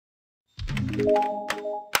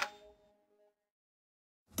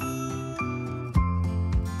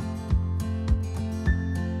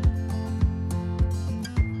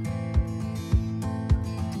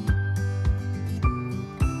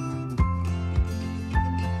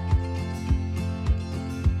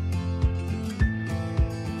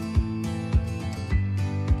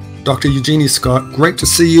Dr. Eugenie Scott, great to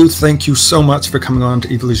see you. Thank you so much for coming on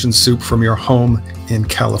to Evolution Soup from your home in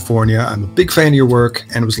California. I'm a big fan of your work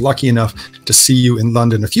and was lucky enough to see you in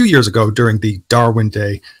London a few years ago during the Darwin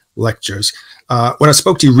Day lectures. When I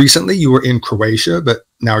spoke to you recently, you were in Croatia, but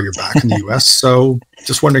now you're back in the US. So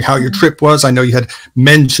just wondering how your trip was. I know you had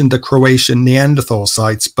mentioned the Croatian Neanderthal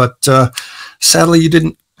sites, but sadly you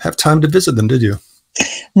didn't have time to visit them, did you?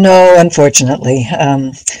 No, unfortunately.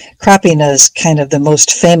 Krapina is kind of the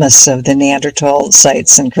most famous of the Neanderthal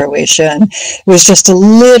sites in Croatia, and it was just a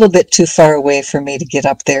little bit too far away for me to get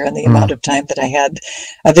up there in the amount of time that I had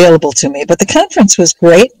available to me. But the conference was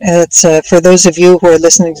great. It's for those of you who are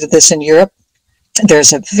listening to this in Europe,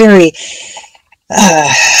 there's a very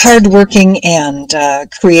hardworking and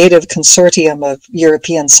creative consortium of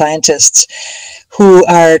European scientists who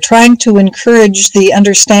are trying to encourage the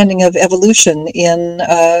understanding of evolution in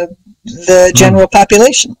the general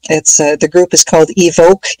population. It's the group is called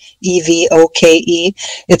EVOKE, EVOKE.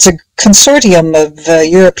 It's a consortium of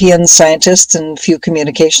European scientists and few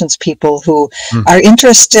communications people who are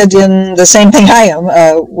interested in the same thing I am,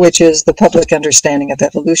 which is the public understanding of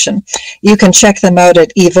evolution. You can check them out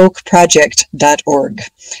at evokeproject.org.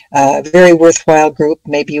 Very worthwhile group.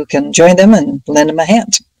 Maybe you can join them and lend them a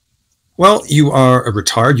hand. Well, you are a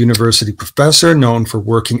retired university professor known for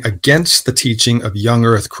working against the teaching of young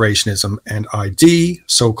Earth creationism and ID,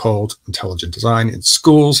 so-called intelligent design, in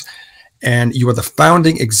schools, and you are the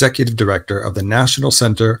founding executive director of the National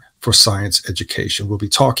Center for Science Education. We'll be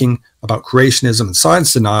talking about creationism and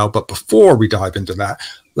science denial, but before we dive into that,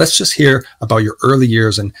 let's just hear about your early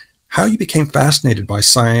years and how you became fascinated by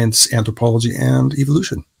science, anthropology, and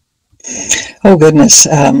evolution. Oh, goodness.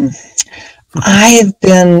 I've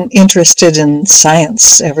been interested in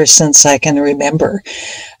science ever since I can remember.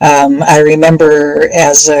 I remember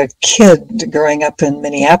as a kid growing up in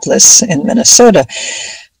Minneapolis, in Minnesota,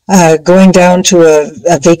 going down to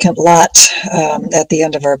a vacant lot at the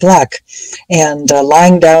end of our block and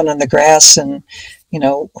lying down on the grass and, you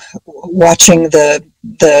know, watching the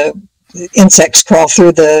insects crawl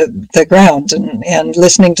through the ground and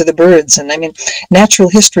listening to the birds. And I mean, natural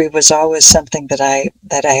history was always something that I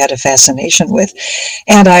had a fascination with.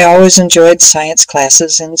 And I always enjoyed science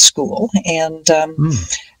classes in school. And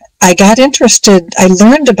I got interested, I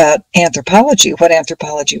learned about anthropology, what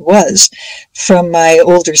anthropology was, from my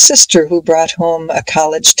older sister who brought home a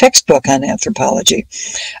college textbook on anthropology.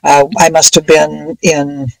 I must have been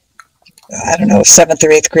in, I don't know, 7th or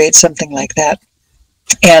 8th grade, something like that.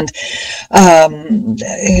 And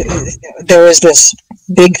there was this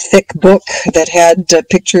big, thick book that had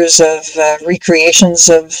pictures of recreations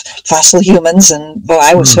of fossil humans, and boy,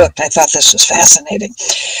 I was hooked. I thought this was fascinating.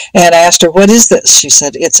 And I asked her, what is this? She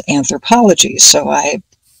said, it's anthropology. So I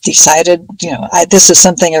decided, you know, this is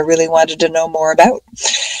something I really wanted to know more about.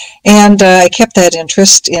 And I kept that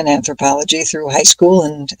interest in anthropology through high school,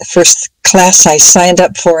 and the first class I signed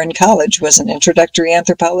up for in college was an introductory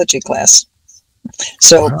anthropology class.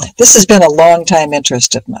 So this has been a long time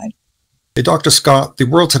interest of mine. Hey, Dr. Scott, the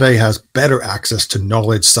world today has better access to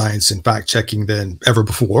knowledge, science, and fact-checking than ever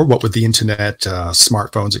before, what with the internet,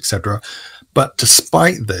 smartphones, etc. But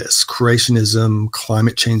despite this, creationism,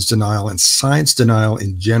 climate change denial, and science denial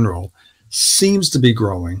in general seems to be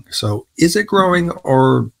growing. So is it growing,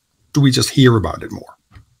 or do we just hear about it more?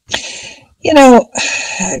 You know,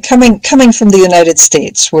 coming from the United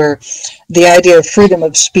States, where the idea of freedom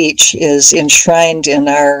of speech is enshrined in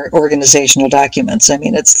our organizational documents. I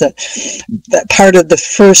mean, it's the part of the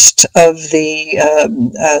first of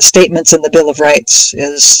the statements in the Bill of Rights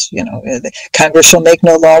is, you know, Congress shall make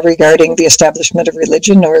no law regarding the establishment of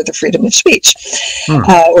religion or the freedom of speech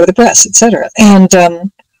or the press, etc.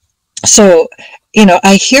 And so, you know,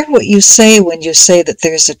 I hear what you say when you say that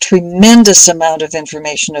there's a tremendous amount of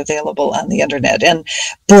information available on the internet. And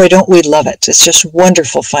boy, don't we love it. It's just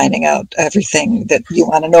wonderful finding out everything that you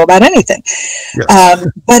want to know about anything. Yes.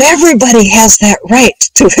 But everybody has that right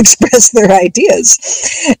to express their ideas.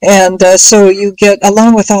 And so you get,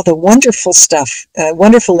 along with all the wonderful stuff,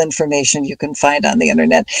 wonderful information you can find on the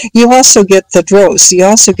internet, you also get the dross. You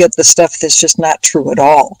also get the stuff that's just not true at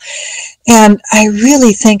all. And I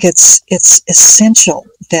really think it's essential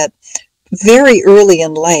that very early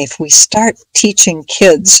in life, we start teaching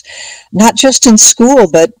kids, not just in school,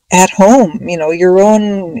 but at home, your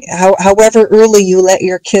own, however early you let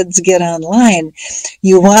your kids get online,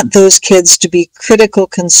 you want those kids to be critical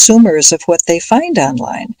consumers of what they find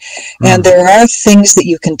online. And there are things that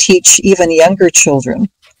you can teach even younger children,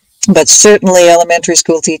 but certainly elementary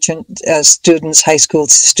school teaching students, high school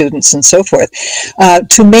students, and so forth,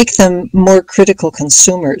 to make them more critical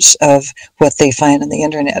consumers of what they find on the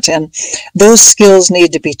internet. And those skills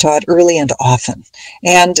need to be taught early and often.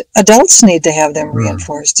 And adults need to have them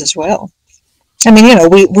reinforced as well. I mean,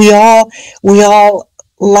 we all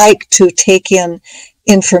like to take in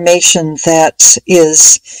information that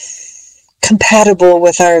is compatible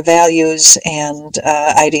with our values and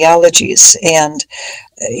ideologies. And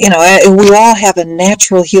we all have a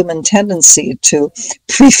natural human tendency to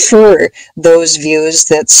prefer those views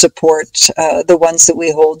that support the ones that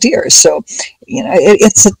we hold dear. So,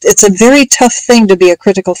 it's a very tough thing to be a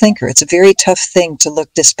critical thinker. It's a very tough thing to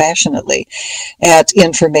look dispassionately at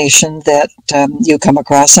information that you come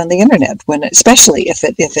across on the internet, especially if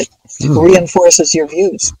it reinforces your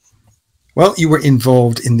views. Well, you were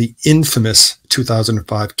involved in the infamous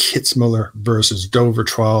 2005 Kitzmiller versus Dover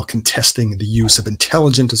trial, contesting the use of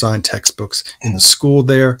intelligent design textbooks in the school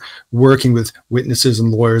there, working with witnesses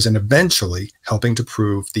and lawyers, and eventually helping to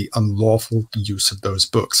prove the unlawful use of those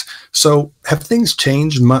books. So have things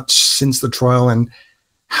changed much since the trial, and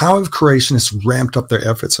how have creationists ramped up their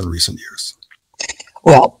efforts in recent years?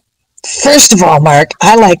 Well, first of all, Mark,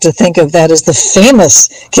 I like to think of that as the famous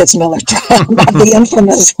Kitzmiller trial, not the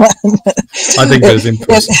infamous one. I think that is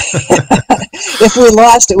infamous. If we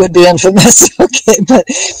lost, it would be infamous. Okay,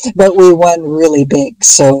 but we won really big,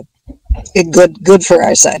 so good for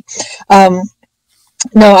our side. No,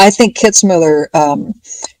 I think Kitzmiller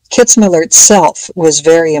itself was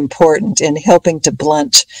very important in helping to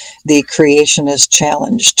blunt the creationist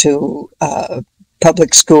challenge to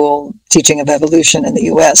public school teaching of evolution in the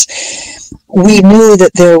U.S. We knew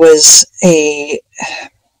that there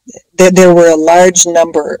were a large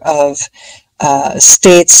number of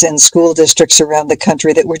states and school districts around the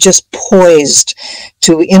country that were just poised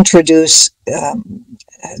to introduce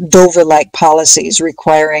Dover-like policies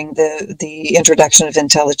requiring the introduction of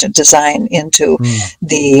intelligent design into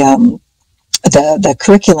the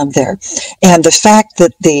curriculum there. And the fact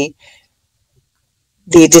that the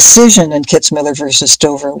decision in Kitzmiller versus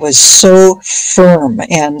Dover was so firm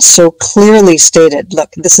and so clearly stated,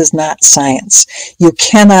 look, this is not science. You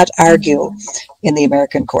cannot argue in the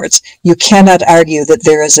American courts. You cannot argue that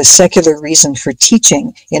there is a secular reason for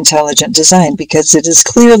teaching intelligent design, because it is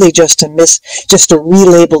clearly just a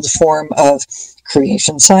relabeled form of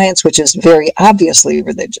creation science, which is very obviously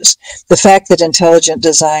religious. The fact that intelligent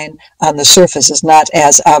design on the surface is not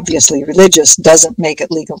as obviously religious doesn't make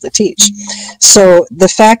it legal to teach. So the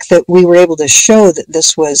fact that we were able to show that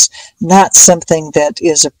this was not something that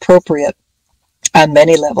is appropriate on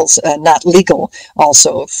many levels, not legal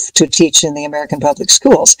also to teach in the American public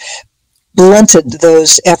schools, blunted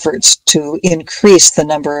those efforts to increase the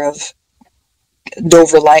number of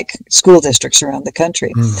Dover-like school districts around the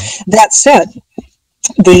country. That said,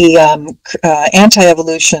 the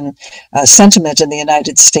anti-evolution sentiment in the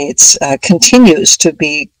United States continues to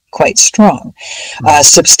be quite strong. A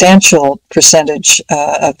substantial percentage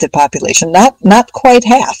of the population, not quite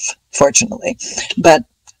half, fortunately, but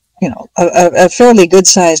a fairly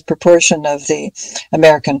good-sized proportion of the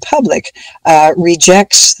American public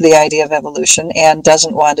rejects the idea of evolution and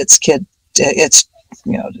doesn't want its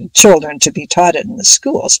children to be taught it in the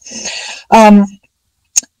schools.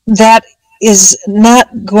 That is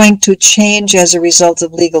not going to change as a result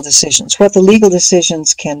of legal decisions. What the legal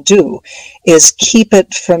decisions can do is keep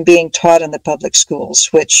it from being taught in the public schools,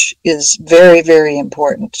 which is very, very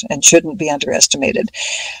important and shouldn't be underestimated.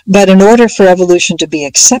 But in order for evolution to be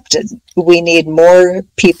accepted, we need more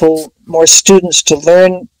people, more students to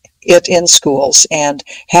learn it in schools and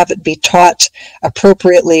have it be taught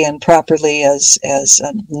appropriately and properly as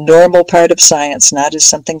a normal part of science, not as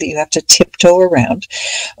something that you have to tiptoe around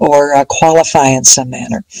or qualify in some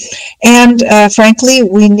manner. And frankly,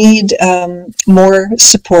 we need more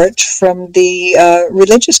support from the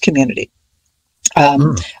religious community.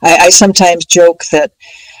 I sometimes joke that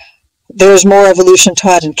there's more evolution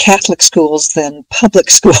taught in Catholic schools than public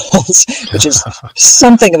schools, which is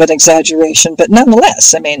something of an exaggeration, but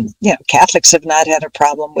nonetheless, I mean, Catholics have not had a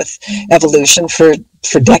problem with evolution for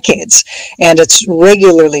decades, and it's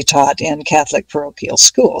regularly taught in Catholic parochial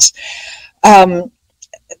schools.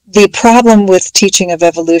 The problem with teaching of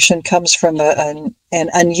evolution comes from an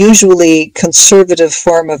unusually conservative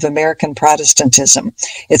form of American Protestantism.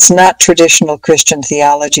 It's not traditional Christian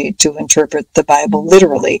theology to interpret the Bible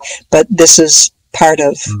literally, but this is part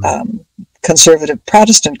of conservative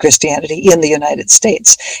Protestant Christianity in the United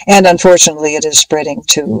States. And unfortunately, it is spreading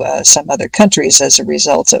to some other countries as a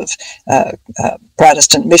result of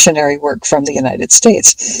Protestant missionary work from the United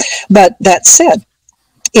States. But that said,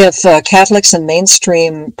 if Catholics and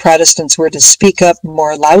mainstream Protestants were to speak up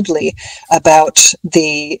more loudly about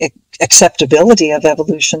the acceptability of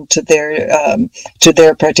evolution to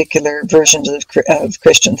their particular versions of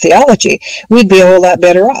Christian theology, we'd be a whole lot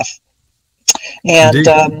better off. And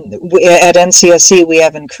at NCSE, we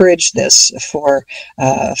have encouraged this for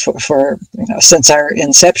since our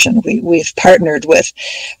inception. We've partnered with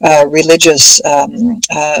religious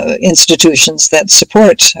institutions that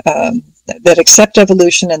support that accept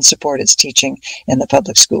evolution and support its teaching in the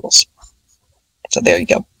public schools. So there you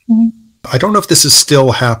go. I don't know if this is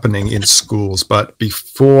still happening in schools, but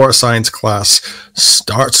before a science class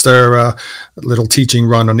starts their little teaching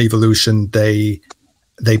run on evolution, they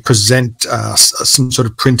present some sort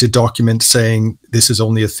of printed document saying this is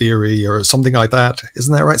only a theory or something like that.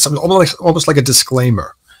 Isn't that right? Something almost like a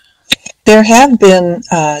disclaimer. There have been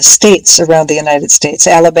states around the United States,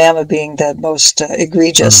 Alabama being the most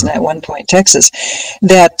egregious, and at one point Texas,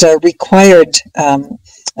 that required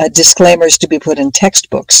disclaimers to be put in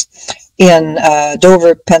textbooks. In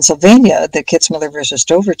Dover, Pennsylvania, the Kitzmiller versus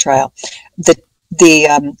Dover trial, the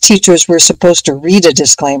teachers were supposed to read a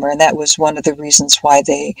disclaimer, and that was one of the reasons why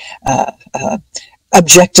they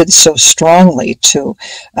objected so strongly to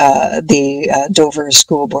the Dover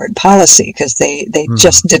School Board policy, because they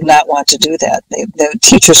just did not want to do that. The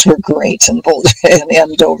teachers were great in Boulder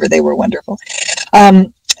and Dover; they were wonderful.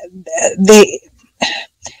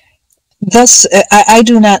 Thus, I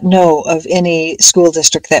do not know of any school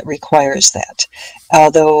district that requires that,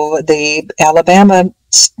 although the Alabama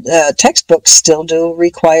textbooks still do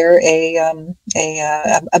require a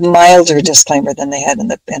milder disclaimer than they had in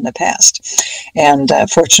the past, and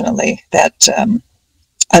unfortunately that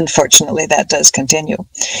does continue.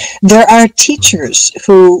 There are teachers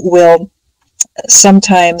who will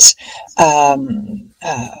sometimes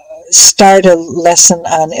start a lesson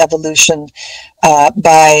on evolution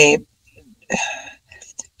by,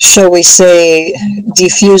 shall we say,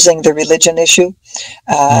 defusing the religion issue,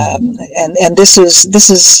 and this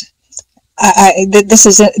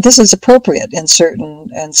is appropriate in certain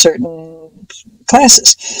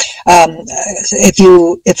classes.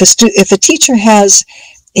 If a teacher has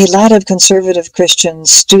a lot of conservative Christian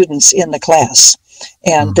students in the class,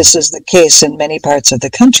 and this is the case in many parts of the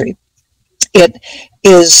country, it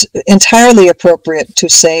is entirely appropriate to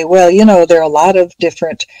say, well, you know, there are a lot of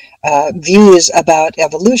different views about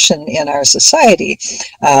evolution in our society.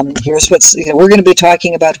 Here's what's, we're going to be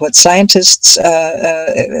talking about what scientists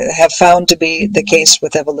have found to be the case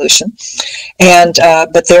with evolution. And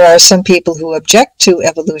but there are some people who object to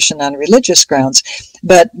evolution on religious grounds.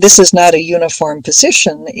 But this is not a uniform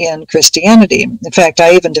position in Christianity. In fact,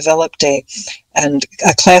 I even developed a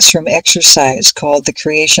classroom exercise called the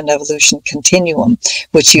Creation Evolution Continuum,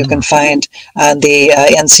 which you can find on the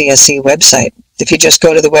NCSE website. If you just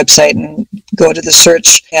go to the website and go to the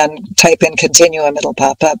search and type in continuum, it'll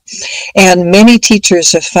pop up. And many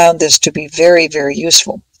teachers have found this to be very, very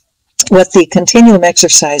useful. What the continuum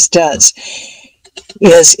exercise does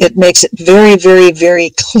is it makes it very, very,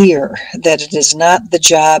 very clear that it is not the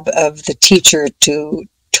job of the teacher to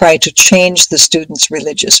try to change the student's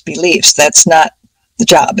religious beliefs. That's not the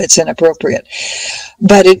job. It's inappropriate.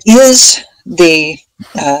 But it is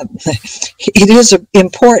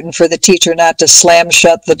important for the teacher not to slam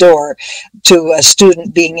shut the door to a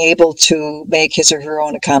student being able to make his or her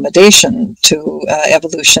own accommodation to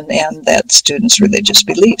evolution and that student's religious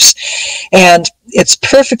beliefs. And it's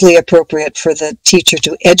perfectly appropriate for the teacher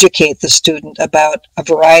to educate the student about a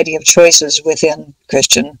variety of choices within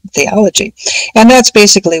Christian theology. And that's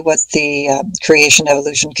basically what the Creation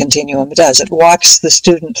Evolution Continuum does. It walks the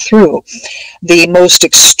student through the most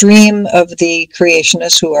extreme of the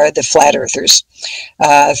creationists, who are the flat earthers,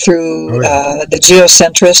 through the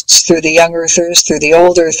geocentrists, through the young earthers, through the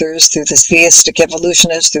old earthers, through the theistic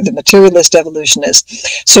evolutionists, through the materialist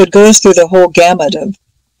evolutionists. So it goes through the whole gamut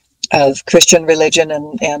of Christian religion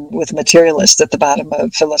and with materialists at the bottom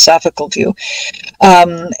of philosophical view.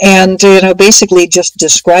 And, basically just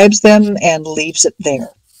describes them and leaves it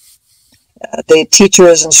there. The teacher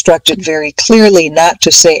is instructed very clearly not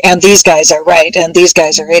to say, and these guys are right, and these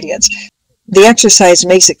guys are idiots. the exercise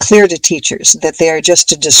makes it clear to teachers that they are just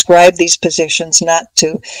to describe these positions, not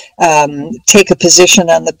to take a position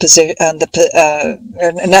on the position,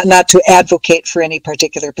 not to advocate for any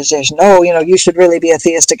particular position. Oh, you should really be a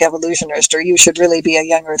theistic evolutionist, or you should really be a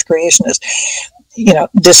young Earth creationist.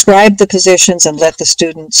 Describe the positions and let the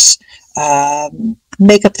students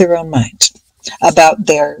make up their own mind about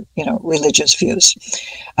their religious views.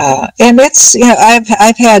 And it's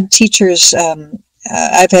I've had teachers.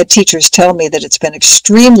 I've had teachers tell me that it's been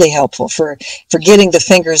extremely helpful for getting the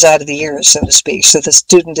fingers out of the ears, so to speak, so the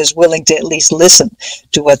student is willing to at least listen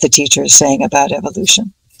to what the teacher is saying about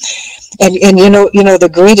evolution. And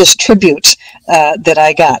the greatest tribute that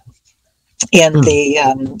I got in the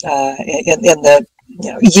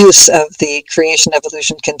use of the creation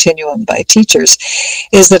evolution continuum by teachers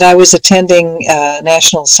is that I was attending a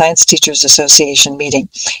National Science Teachers Association meeting,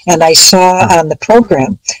 and I saw on the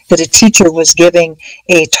program that a teacher was giving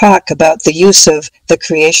a talk about the use of the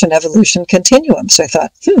creation evolution continuum. So I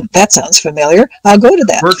thought, that sounds familiar. I'll go to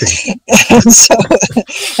that. Working.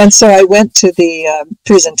 And so I went to the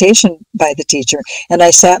presentation by the teacher, and I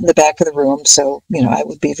sat in the back of the room, so I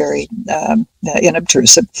would be very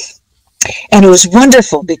inobtrusive. And it was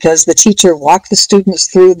wonderful because the teacher walked the students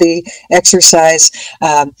through the exercise,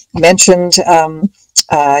 mentioned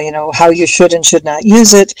how you should and should not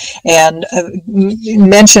use it, and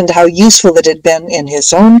mentioned how useful it had been in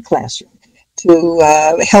his own classroom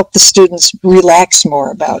to help the students relax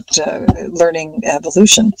more about learning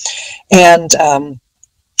evolution. And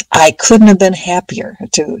I couldn't have been happier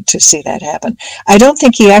to see that happen. I don't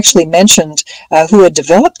think he actually mentioned who had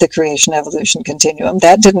developed the creation evolution continuum.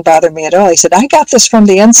 That didn't bother me at all. He said, I got this from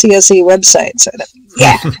the NCSE website. So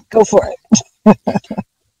yeah, go for it.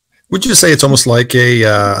 Would you say it's almost like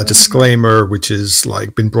a disclaimer, which is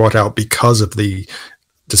like been brought out because of the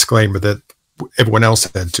disclaimer that everyone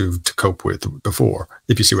else had to cope with before,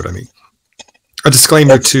 if you see what I mean? A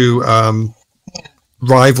disclaimer to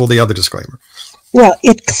rival the other disclaimer. Well,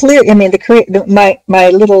 my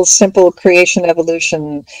little simple creation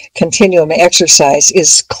evolution continuum exercise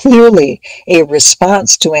is clearly a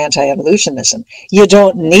response to anti-evolutionism. You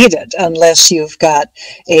don't need it unless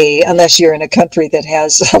you're in a country that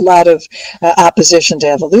has a lot of opposition to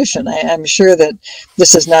evolution. I'm sure that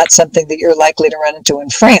this is not something that you're likely to run into in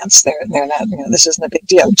France. They're not. This isn't a big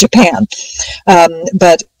deal. Japan,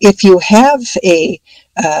 but if you have a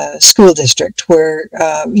school district where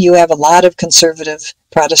you have a lot of conservative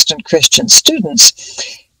Protestant Christian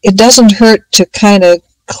students, it doesn't hurt to kind of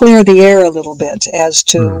clear the air a little bit as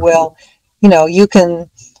to,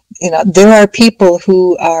 there are people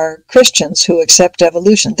who are Christians who accept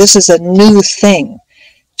evolution. This is a new thing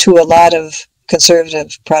to a lot of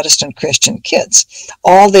conservative Protestant Christian kids.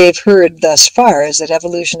 All they've heard thus far is that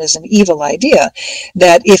evolution is an evil idea,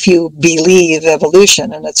 that if you believe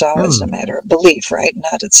evolution, and it's always a matter of belief, right?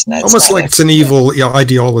 It's almost like it's an evil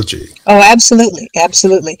ideology. Oh, absolutely.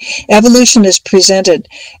 Absolutely. Evolution is presented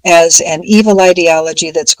as an evil ideology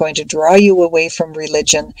that's going to draw you away from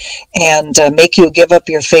religion and make you give up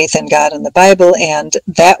your faith in God and the Bible, and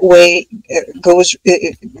that way it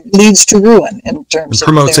leads to ruin in terms of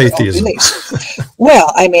promotes their atheism. Own beliefs.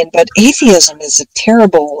 Well, but atheism is a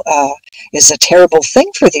terrible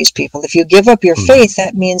thing for these people. If you give up your faith,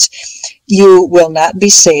 that means you will not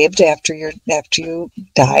be saved after you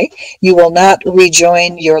die. You will not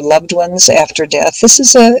rejoin your loved ones after death. This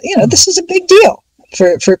is a big deal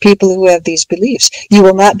for people who have these beliefs. You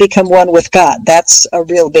will not become one with God. That's a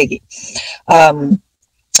real biggie.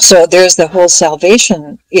 So there's the whole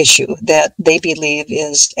salvation issue that they believe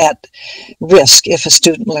is at risk if a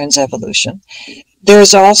student learns evolution.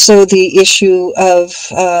 There's also the issue of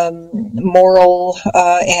moral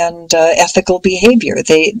and ethical behavior.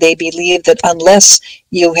 They believe that unless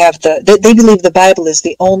you have they believe the Bible is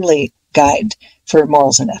the only guide for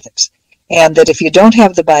morals and ethics. And that if you don't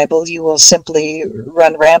have the Bible, you will simply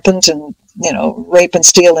run rampant and, rape and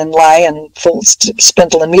steal and lie and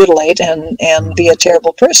spindle and mutilate and be a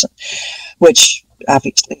terrible person, which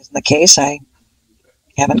obviously isn't the case. I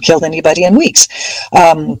haven't killed anybody in weeks.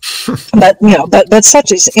 But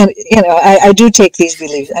such is, I do take these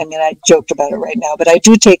beliefs. I joked about it right now, but I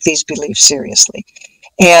do take these beliefs seriously.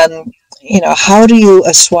 And, how do you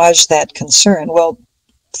assuage that concern? Well,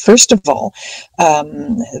 first of all,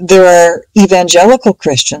 there are evangelical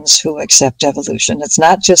Christians who accept evolution. It's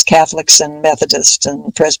not just Catholics and Methodists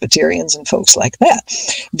and Presbyterians and folks like that.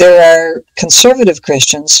 There are conservative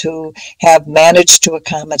Christians who have managed to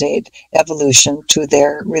accommodate evolution to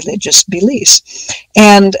their religious beliefs.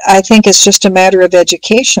 And I think it's just a matter of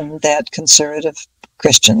education that conservative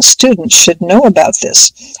Christian students should know about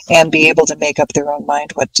this and be able to make up their own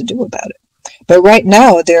mind what to do about it. But right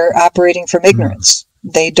now, they're operating from ignorance.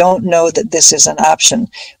 They don't know that this is an option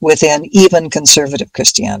within even conservative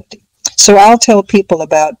Christianity. So I'll tell people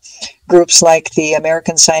about groups like the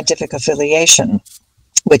American Scientific Affiliation,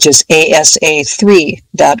 which is asa3.org,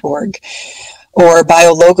 or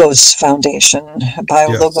BioLogos Foundation,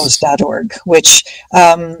 biologos.org, which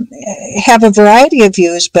have a variety of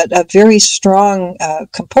views, but a very strong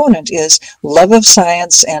component is love of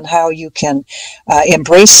science and how you can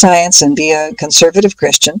embrace science and be a conservative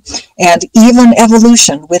Christian. And even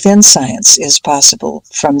evolution within science is possible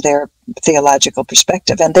from their theological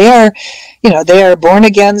perspective. And they are, they are born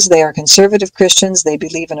agains, they are conservative Christians, they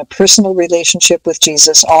believe in a personal relationship with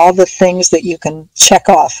Jesus, all the things that you can check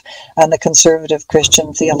off on the conservative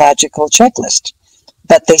Christian theological checklist,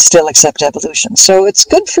 but they still accept evolution. So it's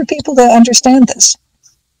good for people to understand this.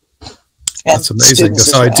 And that's amazing,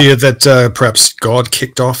 this idea that perhaps God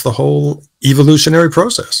kicked off the whole evolutionary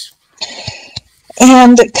process.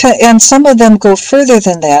 And some of them go further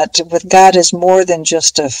than that, with God as more than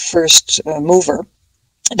just a first mover.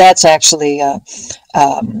 That's actually a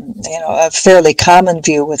fairly common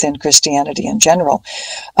view within Christianity in general.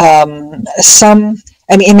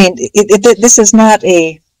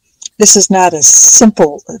 This is not a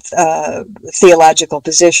simple theological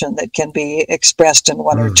position that can be expressed in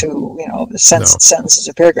one or two, sentences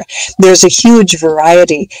or paragraph. There's a huge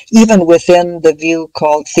variety, even within the view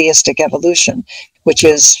called theistic evolution, which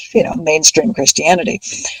is, mainstream Christianity.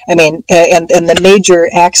 And the major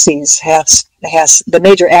axis has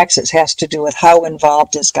to do with how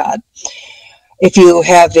involved is God. If you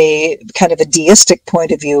have a kind of a deistic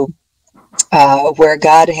point of view, where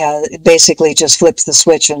God basically just flips the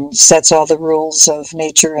switch and sets all the rules of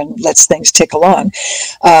nature and lets things tick along.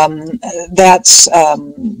 That's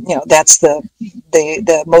the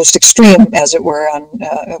most extreme, as it were, on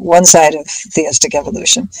one side of theistic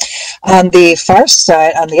evolution. On the far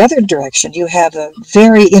side, on the other direction, you have a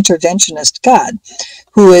very interventionist God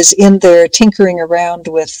who is in there tinkering around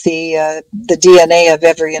with the DNA of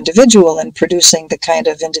every individual and producing the kind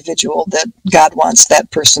of individual that God wants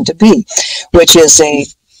that person to be, which is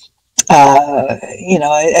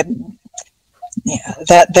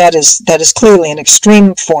that is clearly an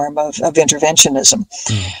extreme form of interventionism,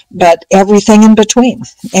 but everything in between.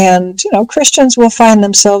 And Christians will find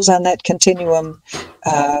themselves on that continuum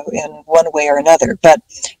in one way or another. But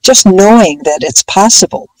just knowing that it's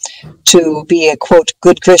possible to be a quote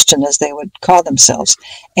good Christian, as they would call themselves,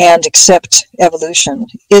 and accept evolution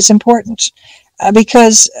is important,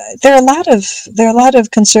 because there are a lot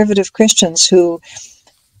of conservative Christians who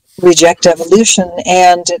reject evolution,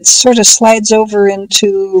 and it sort of slides over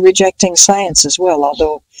into rejecting science as well,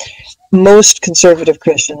 although most conservative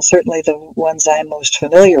Christians, certainly the ones I'm most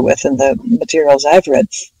familiar with in the materials I've read,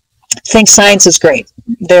 think science is great.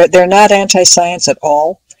 They're not anti-science at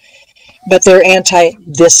all, but they're anti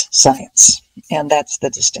this science, and that's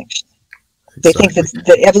the distinction. They think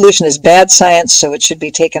that evolution is bad science, so it should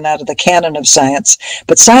be taken out of the canon of science.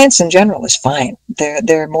 But science in general is fine.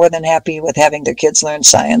 They're more than happy with having their kids learn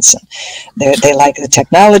science. And they like the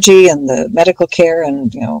technology and the medical care,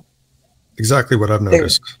 and exactly what I've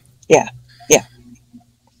noticed. Yeah.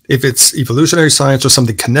 If it's evolutionary science or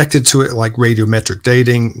something connected to it, like radiometric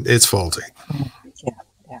dating, it's faulty.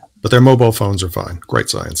 Yeah. But their mobile phones are fine. Great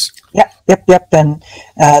science. Yep. And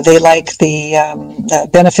they like the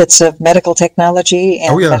benefits of medical technology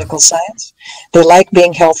and medical science. They like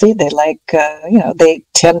being healthy. They like, they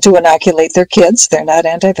tend to inoculate their kids. They're not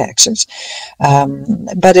anti-vaxxers.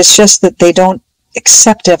 But it's just that they don't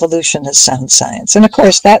accept evolution as sound science. And of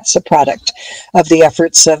course, that's a product of the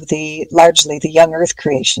efforts of largely the young earth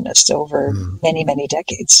creationists over many, many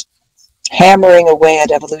decades, hammering away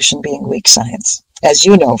at evolution being weak science, as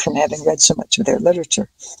you know from having read so much of their literature.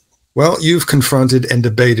 Well, you've confronted and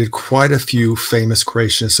debated quite a few famous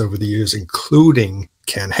creationists over the years, including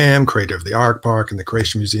Ken Ham, creator of the Aardvark and the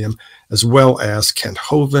Creation Museum, as well as Kent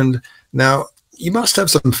Hovind. Now, you must have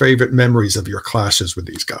some favorite memories of your clashes with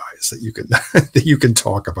these guys that you can that you can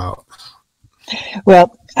talk about.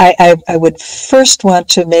 Well, I would first want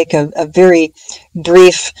to make a very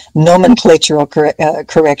brief nomenclatural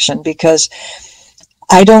correction, because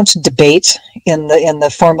I don't debate in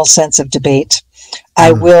the formal sense of debate.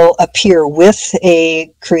 I will appear with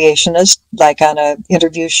a creationist, like on an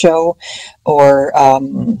interview show or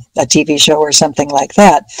a TV show or something like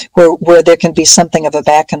that, where there can be something of a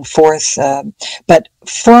back and forth. But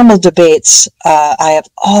formal debates, I have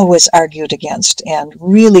always argued against and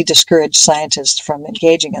really discouraged scientists from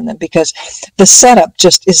engaging in them, because the setup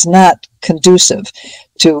just is not conducive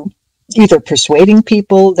to either persuading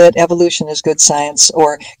people that evolution is good science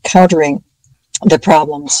or countering the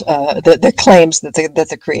problems, the claims that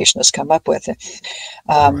the creationists come up with.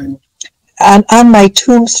 Right. On my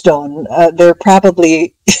tombstone, there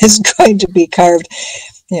probably is going to be carved,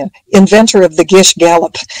 inventor of the Gish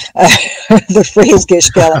Gallop, the phrase Gish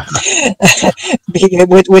Gallop,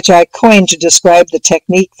 which I coined to describe the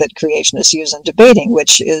technique that creationists use in debating,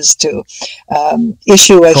 which is to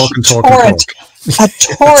issue a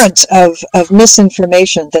torrent of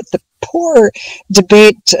misinformation that the poor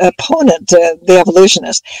debate opponent, the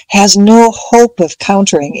evolutionist, has no hope of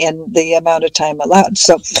countering in the amount of time allowed.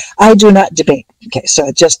 So I do not debate. Okay,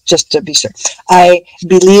 so just to be sure, I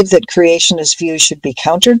believe that creationist views should be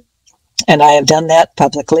countered, and I have done that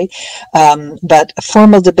publicly. But a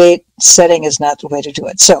formal debate setting is not the way to do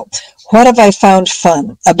it. So what have I found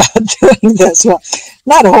fun about doing this? Well,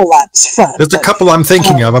 not a whole lot. It's fun. There's a couple I'm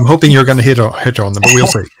thinking of. I'm hoping you're going to hit on them, but we'll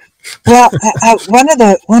see. Well, one of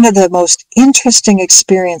the most interesting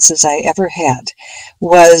experiences I ever had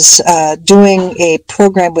was doing a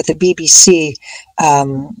program with the BBC.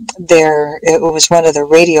 It was one of the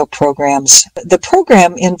radio programs. The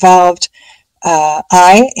program involved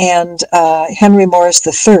I and Henry Morris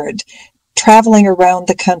III traveling around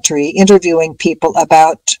the country, interviewing people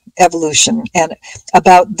about evolution and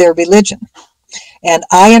about their religion. And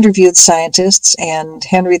I interviewed scientists, and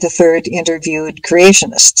Henry III interviewed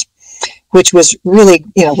creationists, which was really,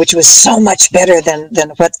 which was so much better than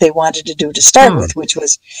what they wanted to do to start with, which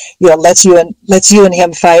was, let's you and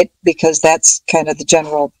him fight, because that's kind of the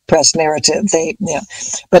general press narrative.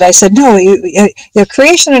 But I said, no,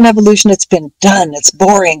 creation and evolution, it's been done. It's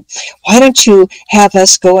boring. Why don't you have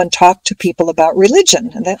us go and talk to people about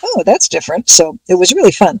religion? And then, that's different. So it was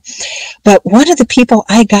really fun. But one of the people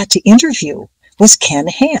I got to interview was Ken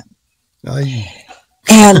Ham.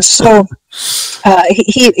 And so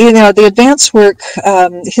he the advance work,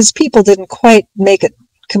 his people didn't quite make it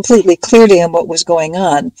completely clear to him what was going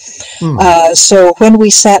on. So when we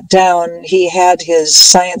sat down, he had his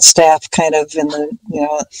science staff kind of in the,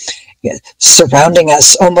 surrounding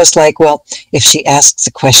us, almost like, well, if she asks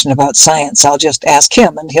a question about science, I'll just ask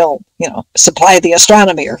him and he'll, supply the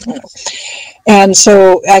astronomy. And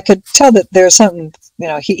so I could tell that there's something,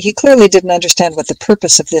 he clearly didn't understand what the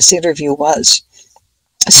purpose of this interview was.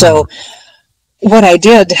 So what I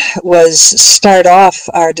did was start off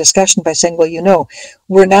our discussion by saying, well,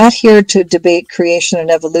 we're not here to debate creation and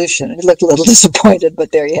evolution. He looked a little disappointed,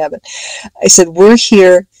 but there you have it. I said, we're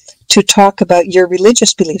here to talk about your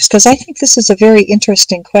religious beliefs, because I think this is a very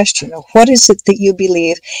interesting question. What is it that you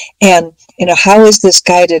believe? And, how is this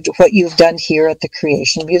guided what you've done here at the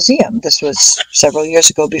Creation Museum? This was several years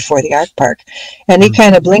ago before the Art Park. And he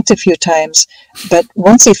kind of blinked a few times, but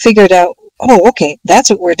once he figured out, oh, okay, that's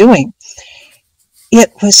what we're doing, it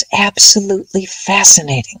was absolutely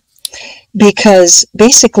fascinating, because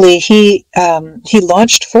basically he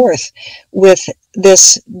launched forth with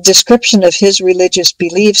this description of his religious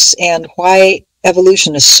beliefs and why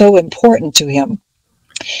evolution is so important to him.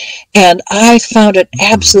 And I found it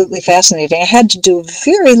absolutely fascinating. I had to do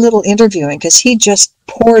very little interviewing because he just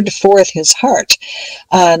poured forth his heart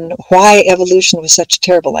on why evolution was such a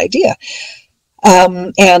terrible idea.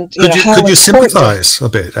 And could you sympathize a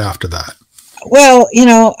bit after that? Well,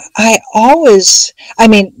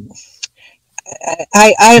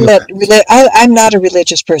 I'm not a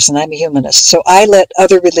religious person. I'm a humanist, so I let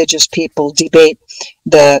other religious people debate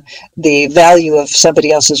the value of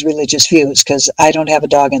somebody else's religious views, because I don't have a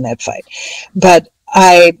dog in that fight. But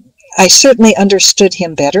I certainly understood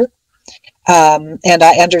him better, and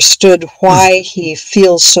I understood why he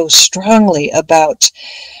feels so strongly about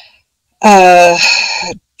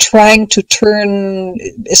trying to turn,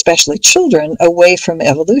 especially children, away from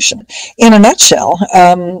evolution. In a nutshell,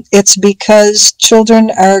 it's because children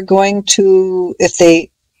are going to, if they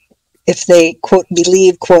quote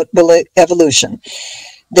believe evolution,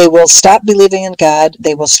 they will stop believing in God.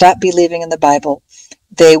 They will stop believing in the Bible.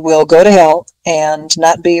 They will go to hell and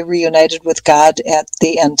not be reunited with God at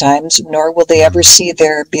the end times, nor will they ever see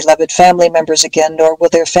their beloved family members again, nor will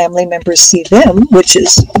their family members see them, which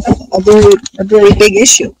is a very big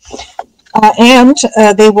issue. And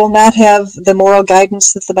they will not have the moral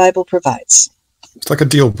guidance that the Bible provides. It's like a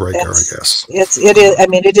deal breaker, I guess.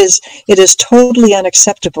 It is totally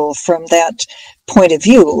unacceptable from that point of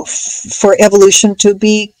view for evolution to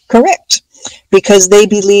be correct, because they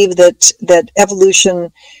believe that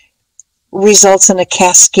evolution results in a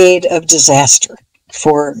cascade of disaster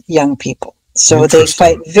for young people. So they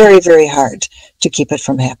fight very, very hard to keep it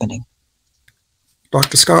from happening.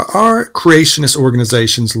 Dr. Scott, are creationist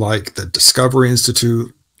organizations like the Discovery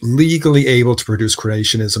Institute, legally able to produce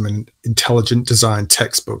creationism and intelligent design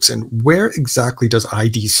textbooks? And where exactly does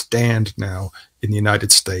ID stand now in the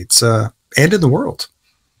United States and in the world?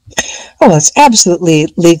 Oh, it's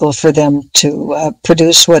absolutely legal for them to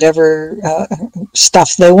produce whatever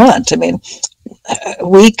stuff they want. I mean,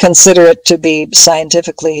 we consider it to be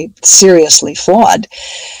scientifically seriously flawed,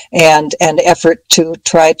 and an effort to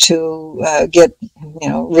try to get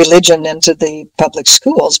religion into the public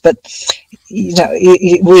schools. But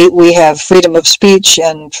we have freedom of speech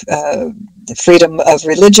and freedom of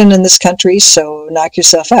religion in this country, so knock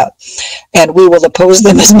yourself out. And we will oppose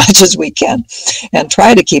them as much as we can and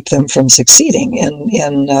try to keep them from succeeding in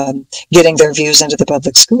getting their views into the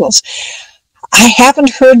public schools. I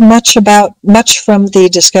haven't heard much from the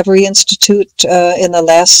Discovery Institute in the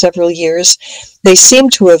last several years. They seem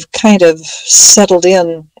to have kind of settled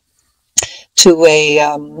in to a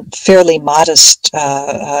fairly modest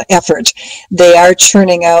effort. They are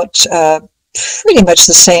churning out pretty much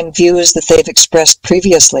the same views that they've expressed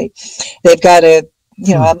previously. They've got a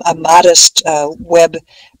modest web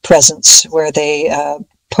presence where they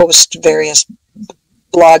post various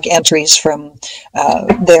blog entries from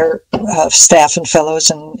their staff and fellows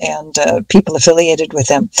and people affiliated with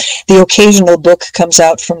them. The occasional book comes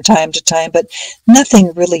out from time to time, but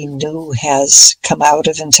nothing really new has come out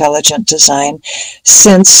of intelligent design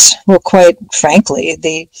since, well, quite frankly,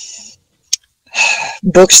 the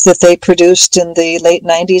books that they produced in the late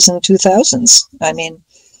 90s and 2000s. I mean,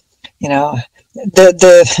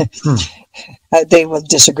 they will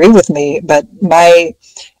disagree with me, but my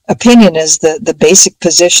opinion is that the basic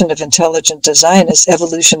position of intelligent design is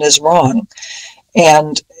evolution is wrong,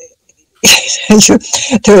 and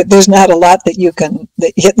there's not a lot that you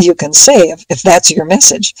can say if that's your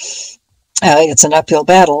message. It's an uphill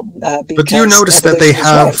battle. But do you notice that they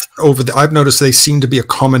have I've noticed they seem to be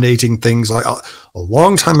accommodating things like a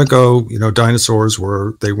long time ago. Dinosaurs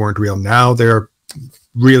weren't real. Now they're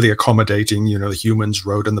really accommodating. The humans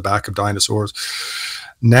rode in the back of dinosaurs.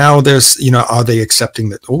 Now there's, are they accepting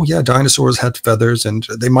that, oh yeah, dinosaurs had feathers, and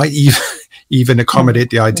they might even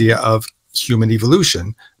accommodate the idea of human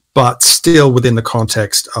evolution, but still within the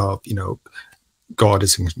context of, God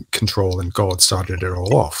is in control and God started it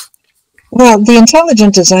all off. Well, the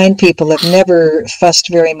intelligent design people have never fussed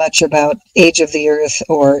very much about age of the earth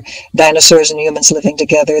or dinosaurs and humans living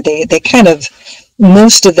together. They kind of,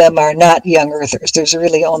 most of them are not young earthers. There's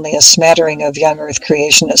really only a smattering of young earth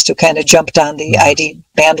creationists who kind of jumped on the ID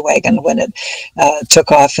bandwagon when it took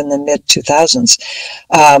off in the mid 2000s.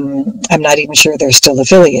 I'm not even sure they're still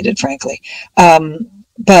affiliated, frankly.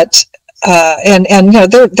 But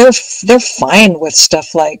they're fine with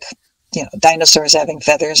stuff like dinosaurs having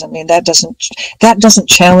feathers. I mean, that doesn't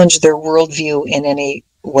challenge their worldview in any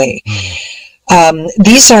way.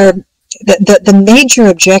 These are the major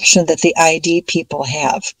objection that the ID people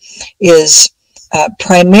have is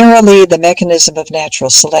primarily the mechanism of natural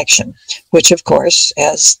selection, which, of course,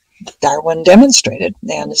 as Darwin demonstrated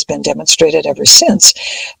and has been demonstrated ever since,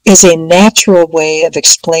 is a natural way of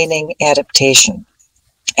explaining adaptation.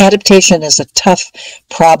 Adaptation is a tough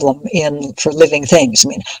problem for living things. I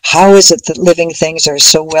mean, how is it that living things are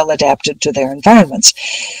so well adapted to their environments?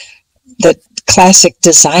 The classic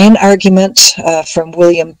design argument from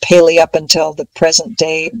William Paley up until the present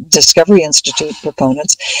day Discovery Institute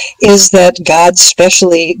proponents is that God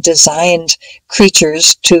specially designed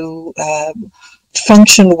creatures to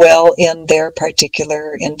function well in their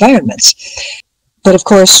particular environments. But of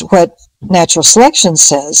course, what natural selection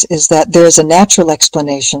says is that there is a natural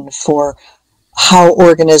explanation for how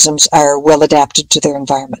organisms are well adapted to their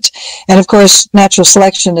environment. And of course, natural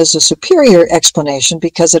selection is a superior explanation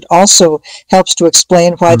because it also helps to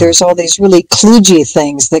explain why there's all these really kludgy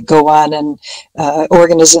things that go on in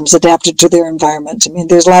organisms adapted to their environment. I mean,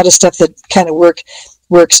 there's a lot of stuff that kind of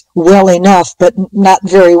works well enough, but not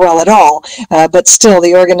very well at all. But still,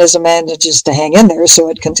 the organism manages to hang in there, so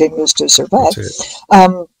it continues to survive.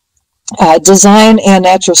 Design and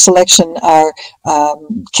natural selection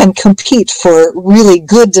can compete for really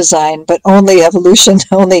good design, but only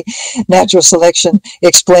natural selection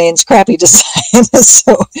explains crappy design.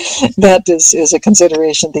 So that is a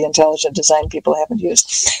consideration the intelligent design people haven't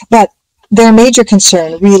used. But their major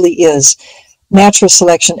concern really is natural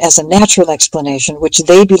selection as a natural explanation, which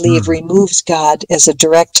they believe removes God as a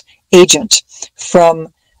direct agent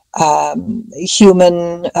from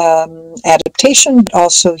human adaptation, but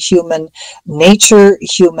also human nature,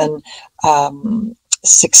 human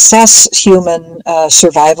success, human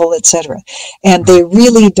survival, etc. And they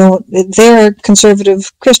really don't, they're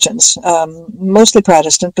conservative Christians, mostly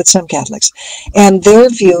Protestant, but some Catholics. And their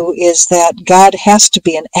view is that God has to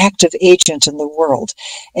be an active agent in the world.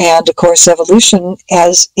 And of course, evolution,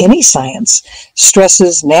 as any science,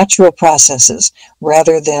 stresses natural processes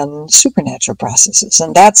rather than supernatural processes.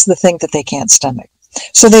 And that's the thing that they can't stomach.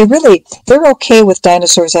 So they're okay with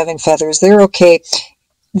dinosaurs having feathers. They're okay.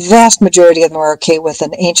 Vast majority of them are okay with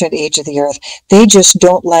an ancient age of the earth. They just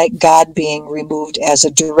don't like God being removed as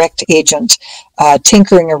a direct agent,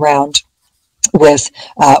 tinkering around with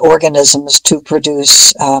organisms to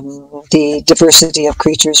produce the diversity of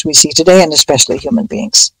creatures we see today, and especially human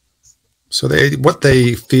beings. So what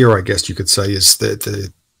they fear, I guess you could say, is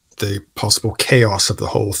the possible chaos of the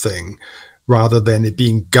whole thing, rather than it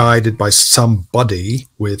being guided by somebody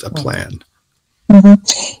with a plan.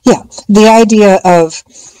 Yeah, the idea of,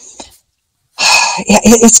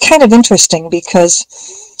 it's kind of interesting because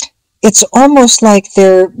it's almost like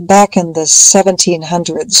they're back in the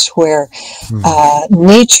 1700s where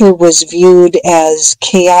nature was viewed as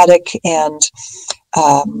chaotic and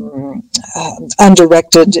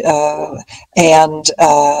undirected and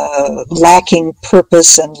lacking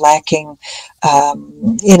purpose and lacking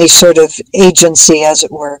any sort of agency, as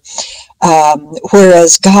it were.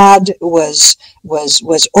 Whereas God was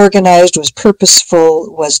organized, was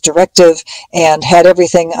purposeful, was directive, and had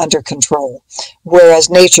everything under control. Whereas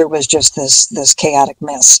nature was just this chaotic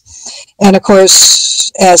mess. And of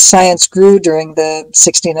course, as science grew during the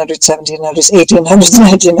 1600s, 1700s, 1800s,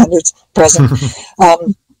 1900s, present,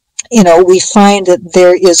 we find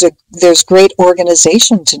that there's great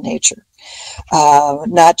organization to nature.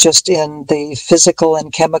 Not just in the physical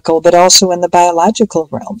and chemical, but also in the biological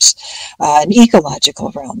realms and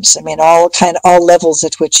ecological realms. I mean, all levels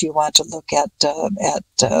at which you want to look at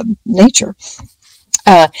nature.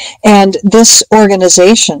 And this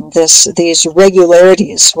organization, these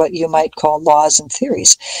regularities, what you might call laws and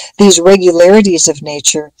theories, these regularities of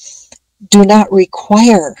nature do not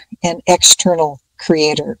require an external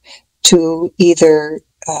creator to either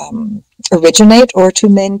originate or to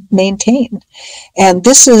maintain. And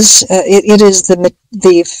this is it is the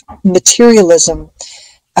materialism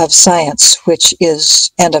of science,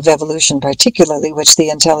 and of evolution particularly, which the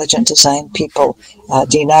intelligent design people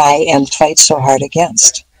deny and fight so hard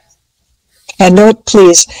against. And note,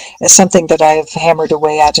 please, something that I've hammered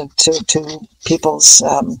away at to people's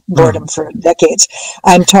boredom for decades.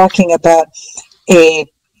 I'm talking about a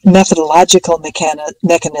methodological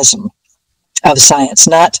mechanism of science,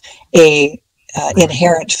 not a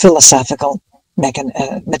inherent philosophical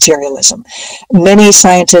materialism. Many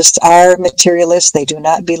scientists are materialists. They do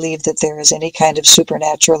not believe that there is any kind of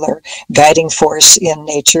supernatural or guiding force in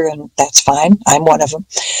nature, and that's fine. I'm one of them.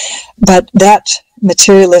 But that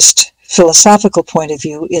materialist philosophical point of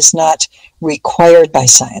view is not required by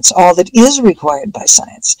science. All that is required by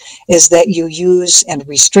science is that you use and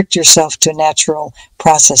restrict yourself to natural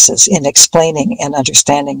processes in explaining and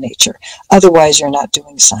understanding nature. Otherwise, you're not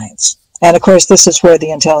doing science. And of course, this is where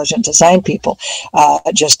the intelligent design people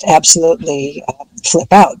just absolutely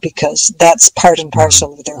flip out, because that's part and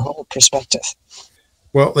parcel of their whole perspective.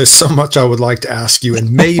 Well, there's so much I would like to ask you,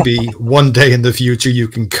 and maybe one day in the future you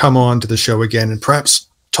can come on to the show again and perhaps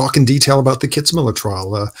talk in detail about the Kitzmiller trial.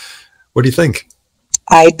 What do you think?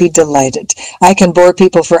 I'd be delighted. I can bore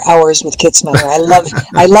people for hours with Kitzmiller.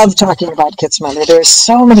 I love talking about Kitzmiller. There's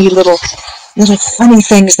so many little funny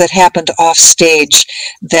things that happened off stage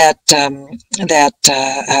that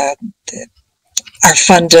are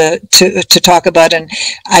fun to talk about, and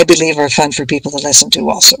I believe are fun for people to listen to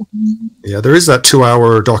also. Yeah, there is that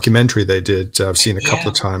 2-hour documentary they did. I've seen a couple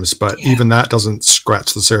of times, but even that doesn't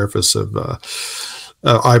scratch the surface of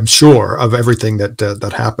I'm sure, of everything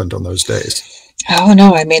that happened on those days. Oh,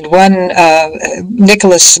 no. I mean,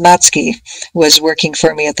 Nicholas Matsky was working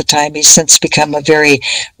for me at the time. He's since become a very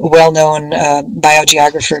well-known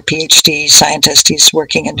biogeographer, PhD scientist. He's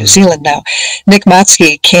working in New Zealand now. Nick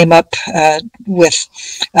Matsky came up with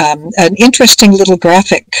an interesting little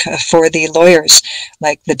graphic for the lawyers,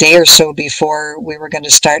 like the day or so before we were going to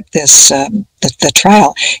start this the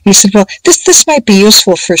trial. He said, well, this might be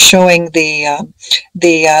useful for showing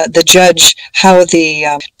the judge how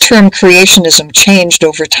the term creationism changed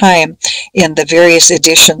over time in the various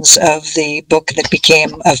editions of the book that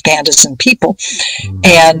became Of Pandas and People.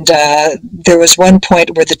 And there was one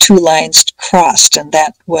point where the two lines crossed, and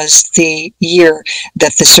that was the year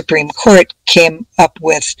that the Supreme Court came up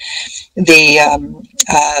with the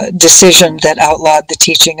decision that outlawed the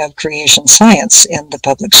teaching of creation science in the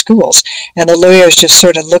public schools. And the lawyers just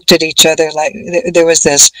sort of looked at each other like there was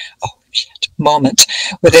this, oh, moment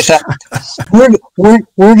where they thought,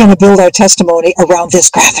 we're going to build our testimony around this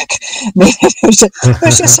graphic. It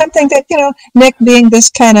was just something that, Nick being this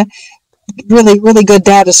kind of really, really good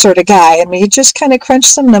data sort of guy, he just kind of crunched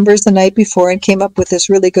some numbers the night before and came up with this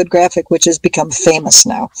really good graphic, which has become famous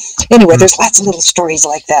now. Anyway, there's lots of little stories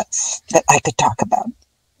like that I could talk about.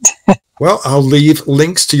 Well, I'll leave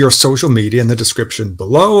links to your social media in the description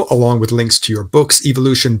below, along with links to your books,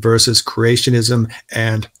 Evolution versus Creationism,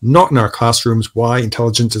 and Not in Our Classrooms, Why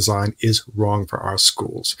Intelligent Design is Wrong for Our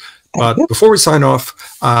Schools. But before we sign off,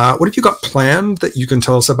 what have you got planned that you can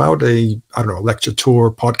tell us about? I don't know, a lecture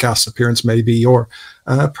tour, podcast appearance maybe, or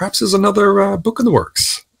perhaps there's another book in the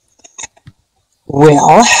works?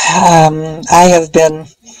 Well, I have been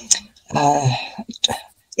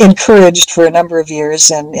encouraged for a number of years,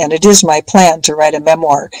 and it is my plan to write a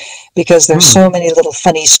memoir, because there's so many little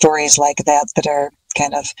funny stories like that are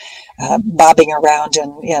kind of bobbing around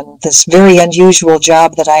in this very unusual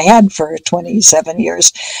job that I had for 27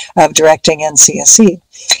 years of directing NCSE.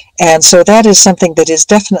 And so that is something that is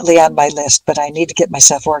definitely on my list, but I need to get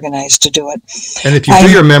myself organized to do it. And if you do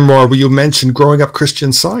your memoir, will you mention growing up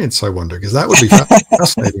Christian Science, I wonder, because that would be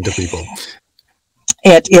fascinating to people.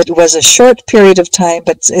 It was a short period of time,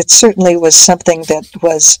 but it certainly was something that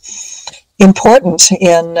was important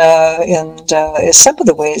in some of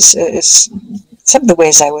the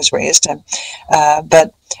ways I was raised.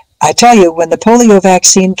 But I tell you, when the polio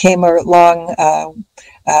vaccine came along,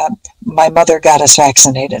 my mother got us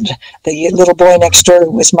vaccinated. The little boy next door,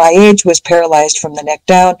 who was my age, was paralyzed from the neck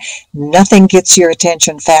down. Nothing gets your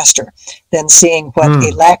attention faster than seeing what a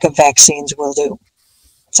lack of vaccines will do.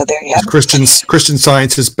 So there you have it. Christian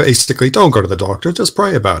Science is basically, don't go to the doctor, just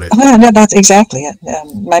pray about it. Well, no, that's exactly it.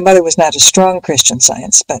 My mother was not a strong Christian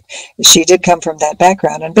Science, but she did come from that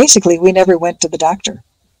background. And basically, we never went to the doctor.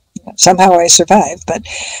 Somehow I survived, but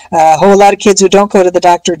a whole lot of kids who don't go to the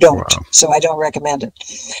doctor don't. Wow. So I don't recommend it.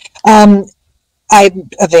 I'm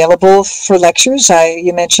available for lectures.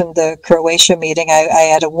 You mentioned the Croatia meeting.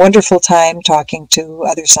 I had a wonderful time talking to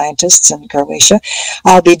other scientists in Croatia.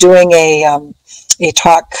 I'll be doing a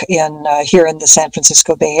talk here in the San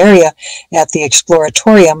Francisco Bay Area at the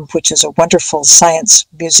Exploratorium, which is a wonderful science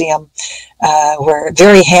museum where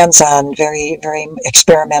very hands-on, very, very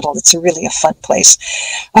experimental. It's really a fun place.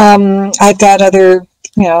 I've got other,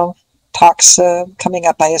 talks coming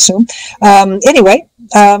up, I assume. Anyway,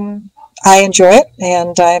 I enjoy it,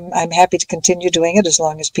 and I'm happy to continue doing it as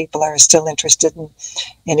long as people are still interested in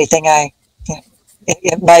anything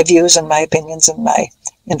in my views and my opinions and my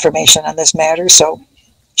information on this matter. So,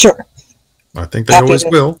 sure. I think they always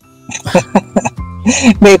will.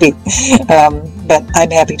 Maybe, but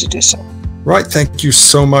I'm happy to do so. Right. Thank you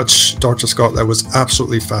so much, Dr. Scott. That was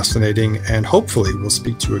absolutely fascinating, and hopefully we'll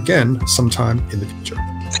speak to you again sometime in the future.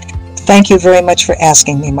 Thank you very much for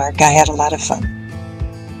asking me, Mark. I had a lot of fun.